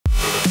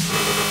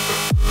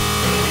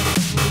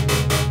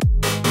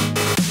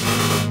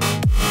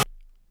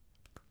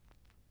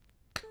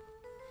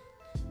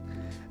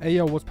Hey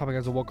yo, what's poppin'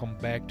 guys, and welcome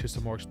back to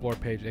some more Explore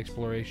page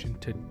exploration.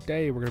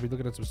 Today we're gonna be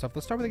looking at some stuff.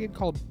 Let's start with a game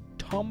called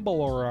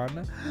Tumble Run.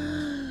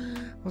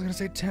 I was gonna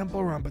say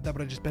Temple Run, but that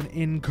would have just been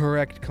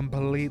incorrect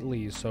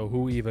completely, so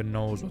who even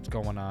knows what's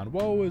going on.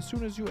 Whoa, as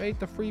soon as you ate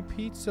the free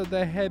pizza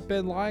that had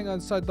been lying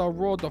outside the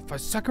road, the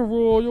second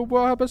rule, you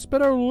will have a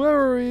spinner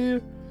Larry.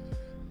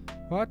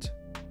 What?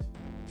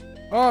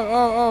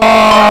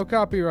 Oh,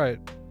 copyright.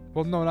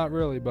 Well, no, not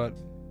really, but...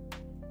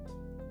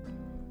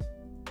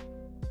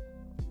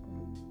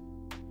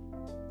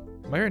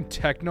 Am I hearing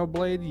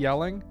Technoblade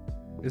yelling?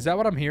 Is that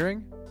what I'm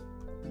hearing?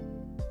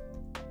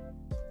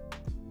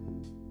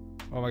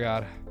 Oh my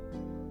god.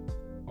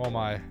 Oh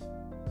my.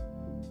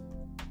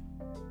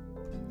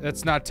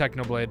 It's not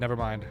Technoblade, never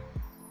mind.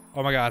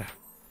 Oh my god.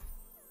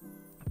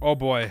 Oh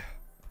boy.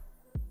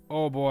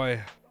 Oh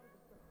boy.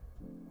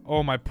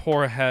 Oh my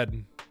poor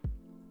head.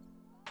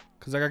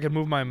 Cause like I can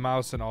move my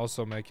mouse and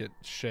also make it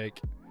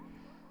shake.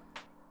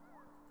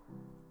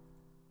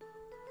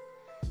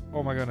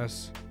 Oh my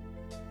goodness.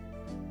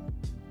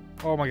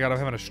 Oh my god, I'm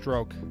having a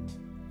stroke.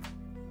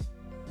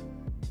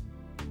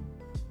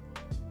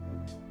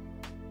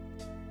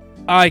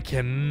 I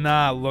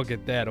cannot look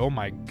at that. Oh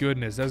my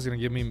goodness, that's gonna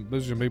give me,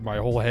 this is gonna make my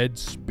whole head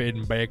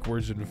spin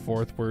backwards and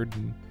forthward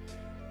and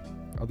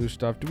other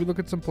stuff. Do we look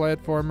at some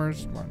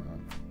platformers? Why not?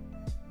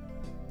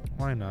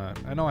 Why not?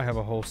 I know I have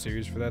a whole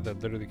series for that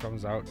literally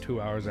comes out 2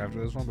 hours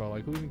after this one, but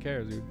like, who even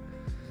cares, dude?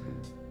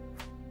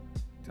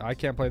 I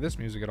can't play this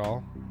music at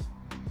all.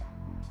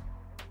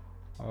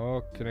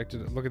 Oh,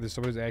 connected. Look at this.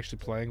 Somebody's actually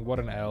playing. What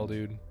an L,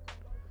 dude.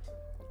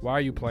 Why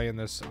are you playing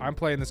this? I'm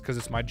playing this because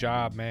it's my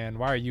job, man.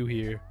 Why are you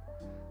here?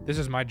 This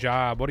is my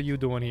job. What are you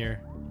doing here?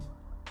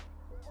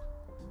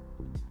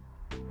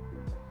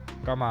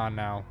 Come on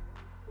now.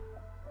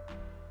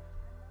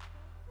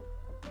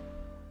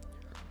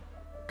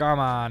 Come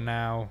on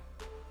now.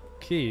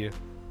 Key.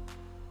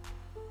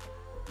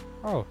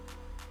 Oh.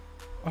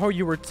 Oh,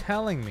 you were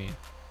telling me.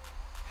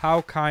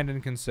 How kind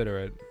and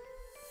considerate.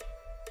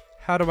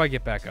 How do I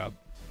get back up?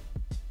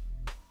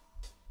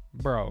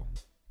 Bro.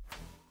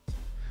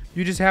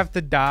 You just have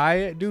to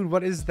die? Dude,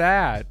 what is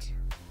that?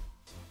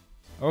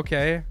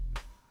 Okay.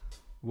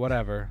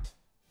 Whatever.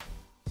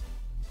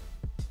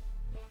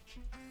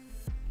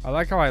 I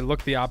like how I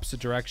look the opposite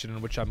direction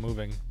in which I'm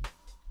moving.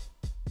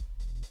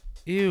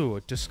 Ew,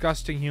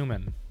 disgusting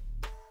human.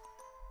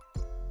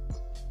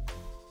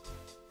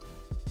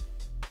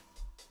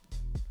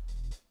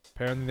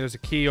 Apparently there's a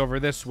key over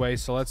this way,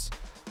 so let's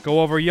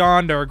go over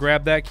yonder,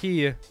 grab that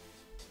key.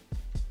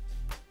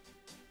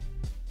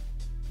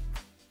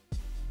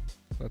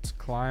 Let's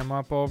climb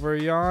up over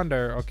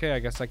yonder. Okay, I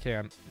guess I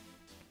can't.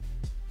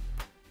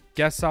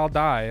 Guess I'll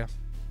die.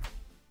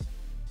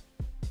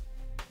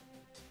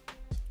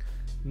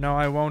 No,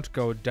 I won't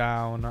go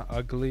down,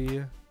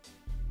 ugly.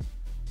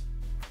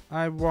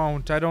 I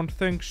won't. I don't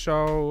think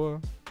so.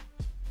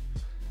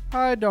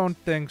 I don't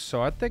think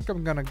so. I think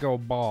I'm gonna go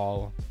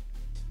ball.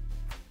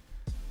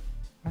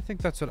 I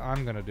think that's what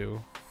I'm gonna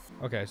do.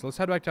 Okay, so let's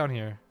head back down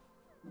here.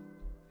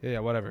 Yeah,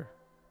 whatever.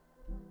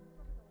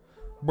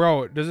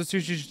 Bro, does this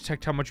usually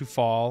detect how much you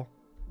fall?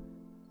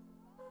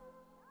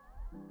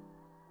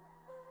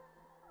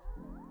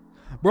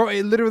 Bro,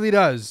 it literally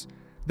does.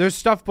 There's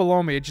stuff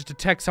below me. It just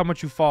detects how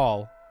much you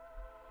fall.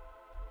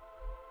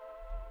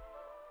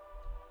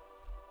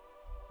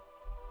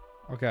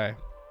 Okay.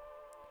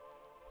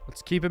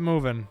 Let's keep it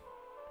moving.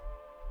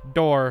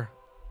 Door.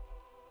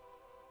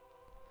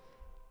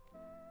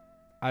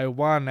 I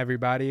won,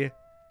 everybody.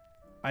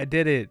 I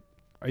did it.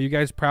 Are you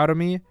guys proud of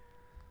me?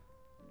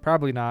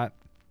 Probably not.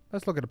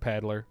 Let's look at a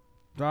paddler.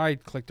 I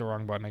clicked the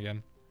wrong button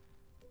again.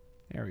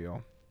 There we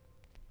go.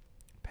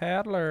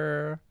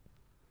 Paddler.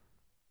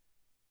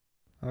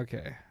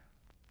 Okay.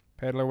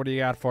 Paddler, what do you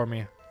got for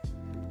me?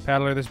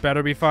 Paddler, this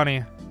better be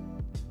funny.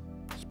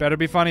 This better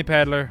be funny,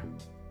 Paddler.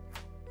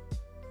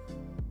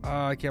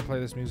 I can't play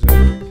this music.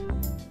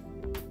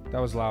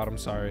 That was loud, I'm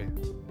sorry.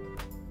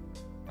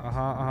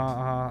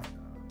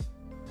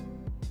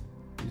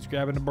 He's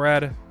grabbing the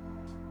bread.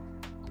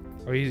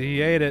 Oh,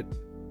 he ate it.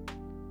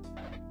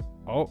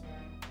 Oh.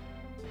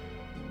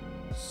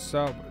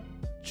 So,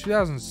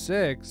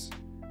 2006?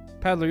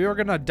 Paddler, you're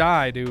gonna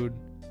die, dude.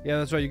 Yeah,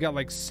 that's right. You got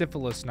like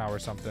syphilis now or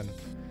something.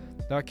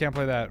 No, I can't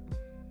play that.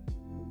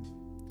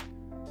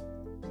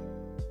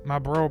 My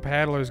bro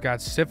Paddler's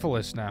got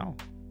syphilis now.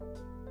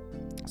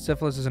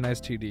 Syphilis is an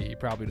STD. He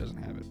probably doesn't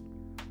have it.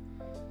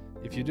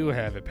 If you do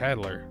have it,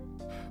 Paddler,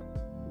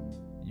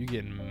 you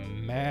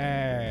getting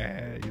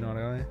mad. You know what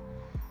I mean?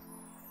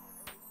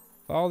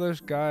 Follow this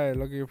guy.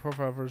 Look at your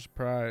profile for a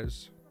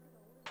surprise.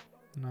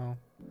 No.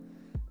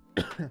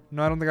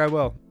 No, I don't think I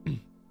will.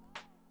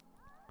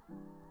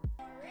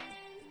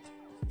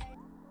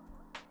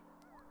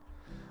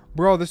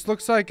 Bro, this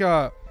looks like you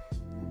wanna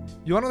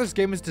know what this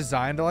game is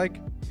designed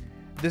like?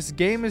 This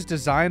game is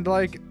designed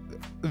like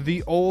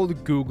the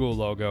old Google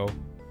logo.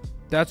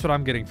 That's what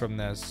I'm getting from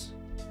this.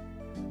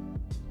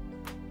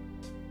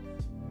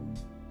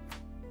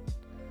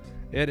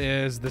 It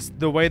is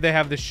the way they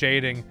have the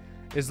shading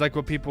is like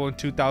what people in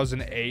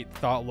 2008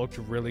 thought looked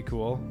really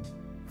cool.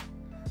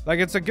 Like,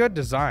 it's a good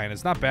design.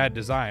 It's not bad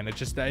design. It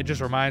just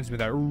reminds me of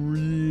that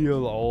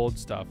real old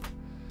stuff.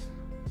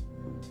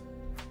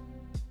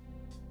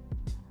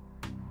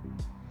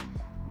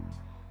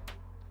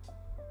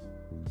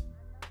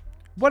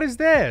 What is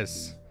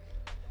this?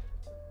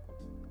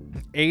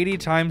 80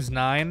 times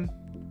 9?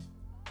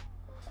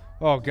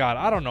 Oh god,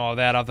 I don't know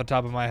that off the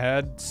top of my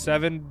head.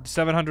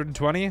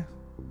 720?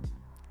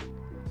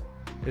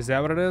 Is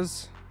that what it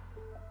is?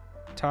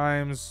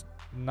 Times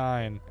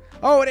 9.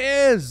 Oh, it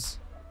is!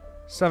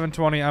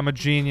 720, I'm a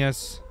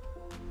genius.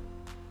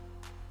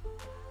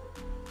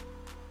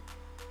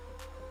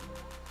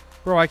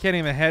 Bro, I can't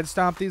even head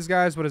stomp these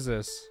guys. What is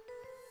this?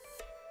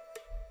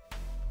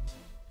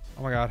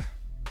 Oh my god.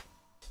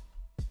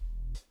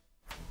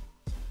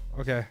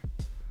 Okay.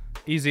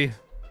 Easy.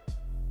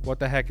 What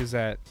the heck is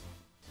that?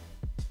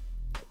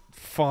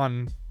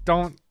 Fun.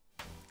 Don't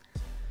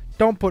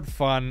put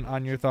fun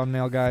on your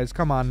thumbnail, guys.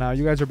 Come on now.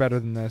 You guys are better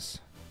than this.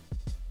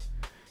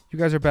 You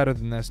guys are better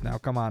than this now.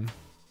 Come on.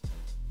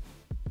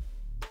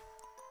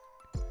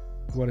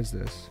 What is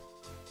this?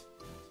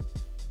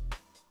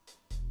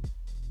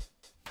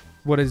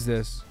 What is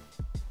this?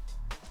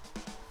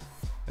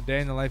 A day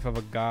in the life of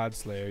a god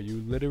slayer. You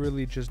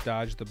literally just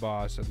dodge the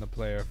boss and the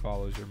player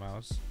follows your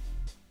mouse.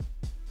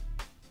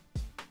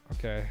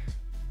 Okay.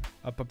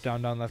 Up, up,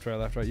 down, down, left, right,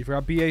 left, right. You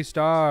forgot BA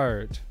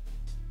start.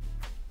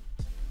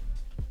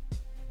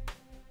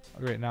 Oh,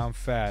 great, now I'm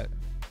fat.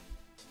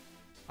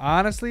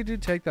 Honestly,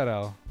 dude, take that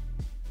L.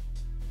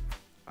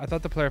 I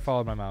thought the player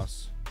followed my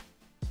mouse.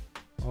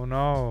 Oh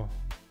no.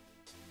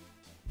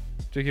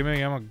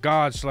 DkUniverse, I'm a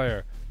god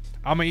slayer.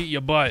 I'm gonna eat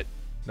your butt.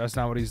 That's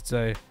not what he'd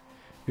say.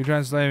 You try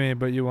and slay me,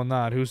 but you will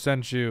not. Who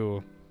sent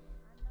you?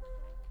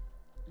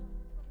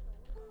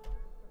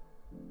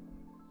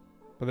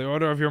 By the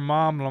order of your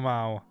mom,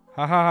 Lamau.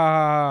 Ha ha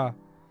ha ha.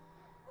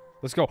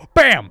 Let's go.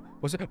 Bam!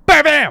 What's it?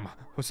 Bam bam!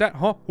 What's that?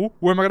 Huh? Ooh,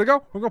 where am I gonna go?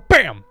 I'm gonna go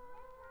bam!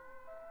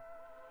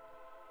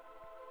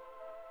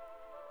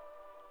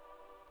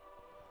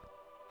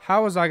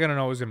 How was I gonna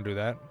know I was gonna do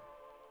that?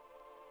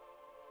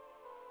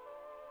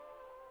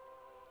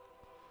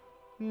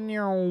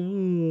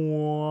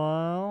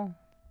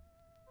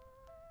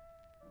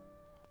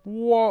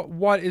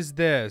 What is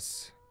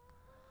this?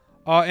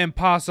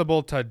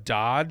 Impossible to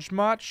dodge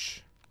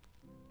much?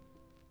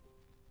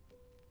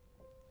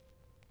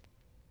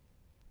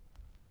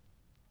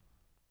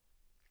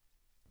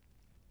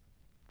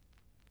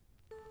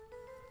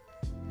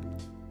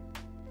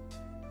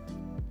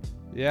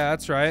 Yeah,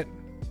 that's right.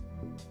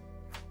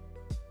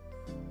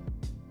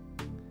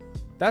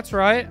 That's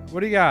right. What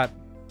do you got?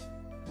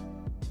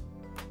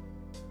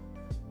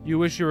 You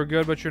wish you were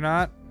good, but you're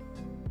not?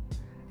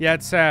 Yeah,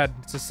 it's sad.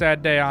 It's a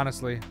sad day,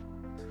 honestly.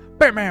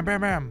 Bam, bam,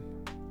 bam, bam.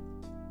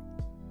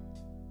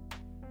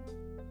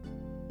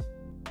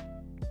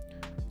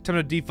 Time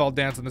to default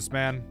dance on this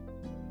man.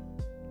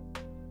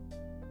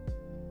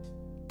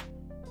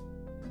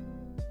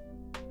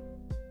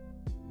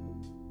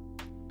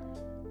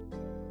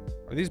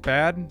 Are these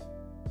bad?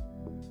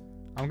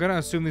 I'm gonna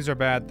assume these are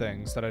bad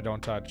things that I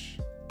don't touch.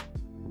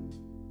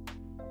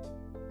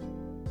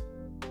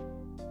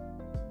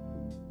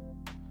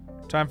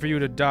 Time for you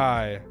to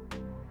die.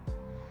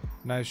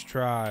 Nice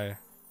try.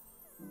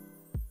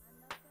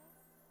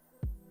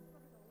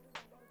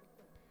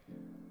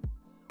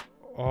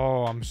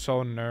 Oh, I'm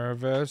so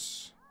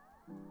nervous.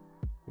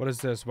 What is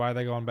this? Why are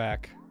they going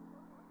back?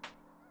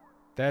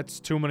 That's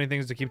too many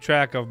things to keep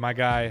track of, my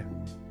guy.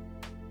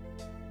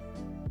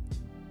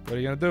 What are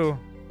you gonna do?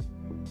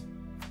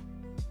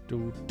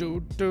 Do.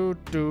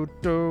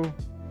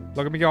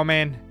 Look at me go,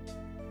 man.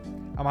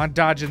 I'm on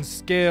dodging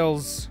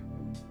skills.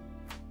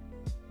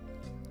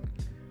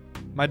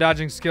 My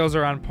dodging skills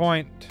are on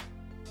point.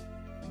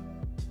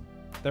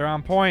 They're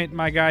on point,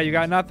 my guy. You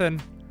got nothing.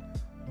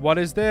 What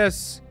is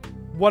this?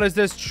 What is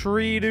this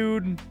tree,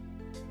 dude?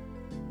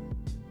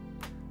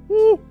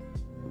 Woo!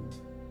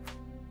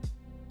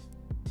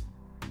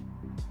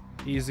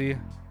 Easy.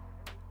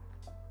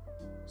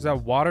 Is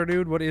that water,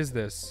 dude? What is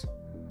this?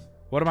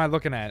 What am I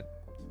looking at?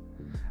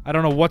 I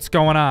don't know what's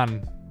going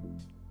on.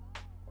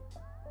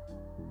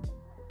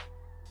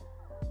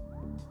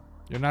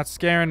 You're not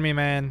scaring me,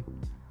 man.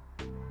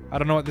 I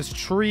don't know what this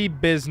tree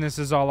business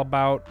is all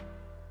about.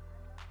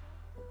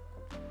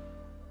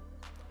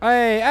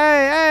 Hey,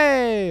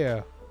 hey,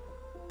 hey!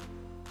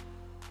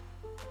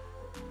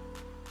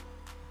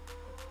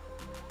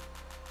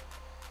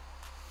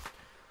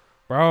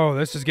 Bro,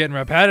 this is getting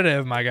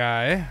repetitive, my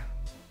guy.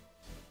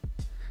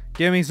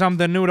 Give me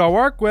something new to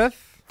work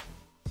with.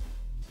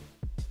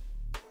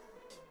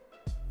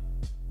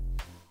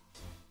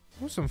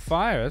 Ooh, some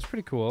fire. That's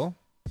pretty cool.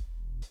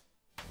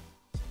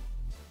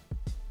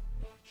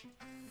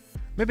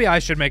 Maybe I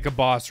should make a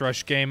boss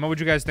rush game. What would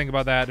you guys think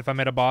about that if I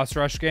made a boss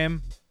rush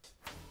game?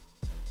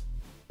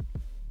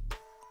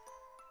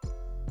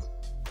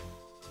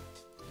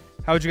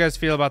 How would you guys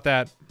feel about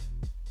that?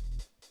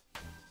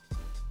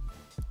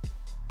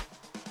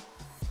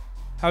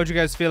 How would you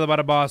guys feel about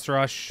a boss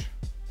rush?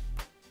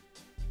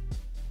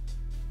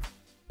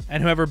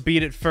 And whoever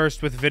beat it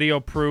first with video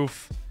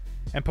proof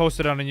and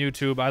posted it on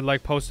YouTube, I'd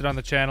like post it on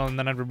the channel and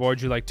then I'd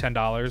reward you like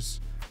 $10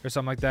 or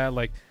something like that.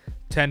 Like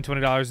 $10,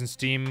 $20 in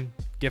Steam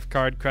gift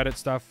card credit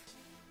stuff.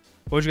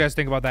 What would you guys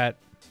think about that?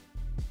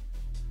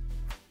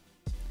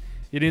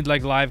 You need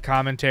like live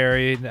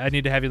commentary. I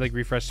need to have you like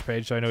refresh the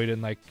page so I know you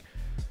didn't like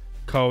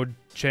code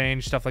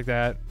change, stuff like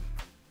that.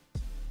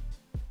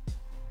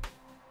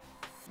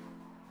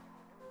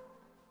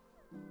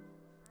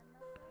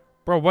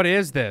 Bro, what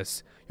is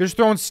this? You're just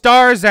throwing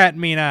stars at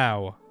me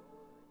now.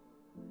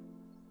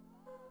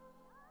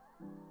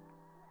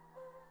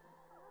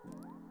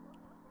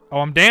 Oh,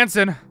 I'm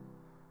dancing.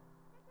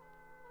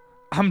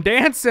 I'm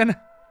dancing.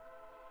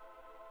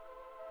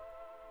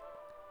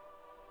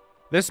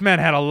 This man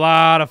had a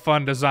lot of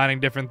fun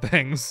designing different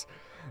things.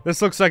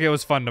 This looks like it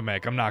was fun to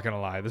make. I'm not gonna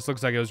lie. This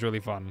looks like it was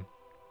really fun.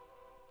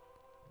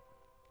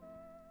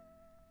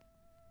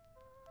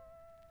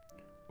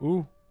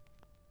 Ooh.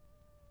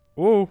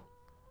 Ooh.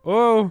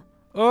 Oh.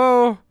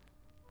 Oh.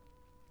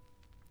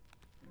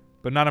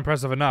 But not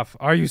impressive enough.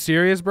 Are you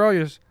serious,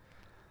 bro?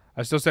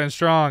 I still stand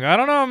strong. I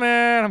don't know,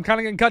 man. I'm kind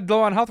of getting cut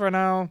low on health right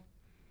now.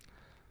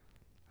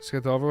 Let's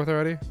get over with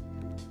already.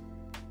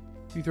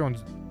 You throwing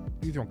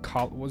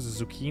what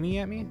was it, zucchini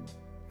at me?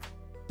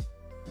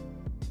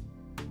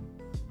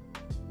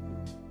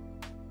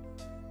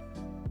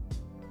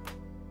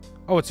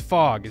 Oh, it's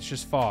fog. It's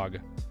just fog.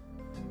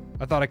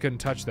 I thought I couldn't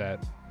touch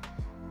that.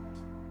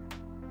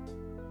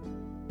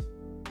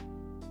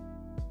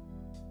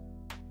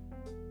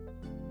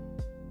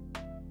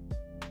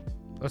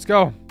 Let's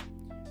go.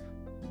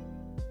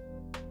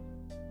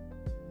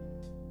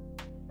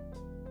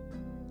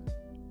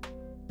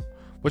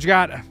 What you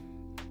got?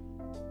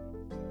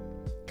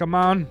 Come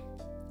on.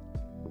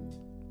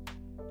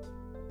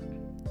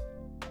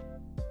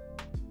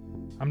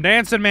 I'm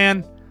dancing,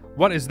 man.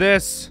 What is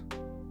this?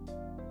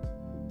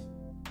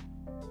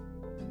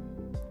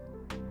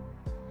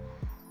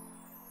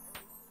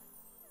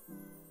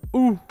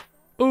 Ooh,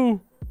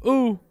 ooh,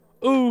 ooh,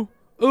 ooh,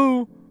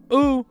 ooh,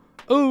 ooh,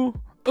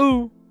 ooh,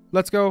 ooh.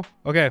 Let's go.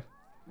 Okay.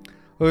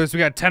 Look at this. We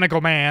got Tentacle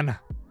Man.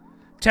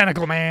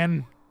 Tentacle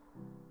Man.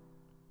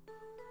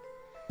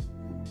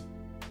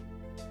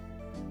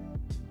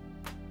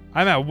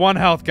 I'm at 1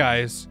 health,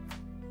 guys.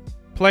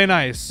 Play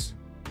nice.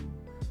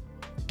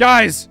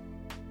 Guys!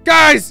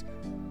 Guys!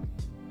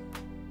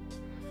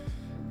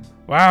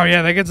 Wow,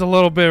 yeah, that gets a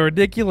little bit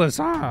ridiculous,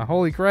 huh?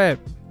 Holy crap.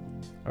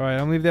 Alright,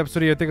 I'm gonna leave the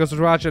episode here. Thank you guys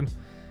for watching.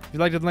 If you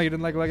liked it, like it,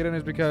 didn't like it,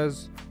 it's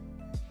because...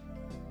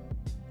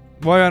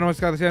 Well, I know what's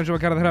got the same show.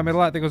 Kind of hit made a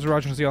lot. Thank you guys for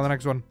watching. See you on the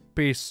next one.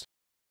 Peace.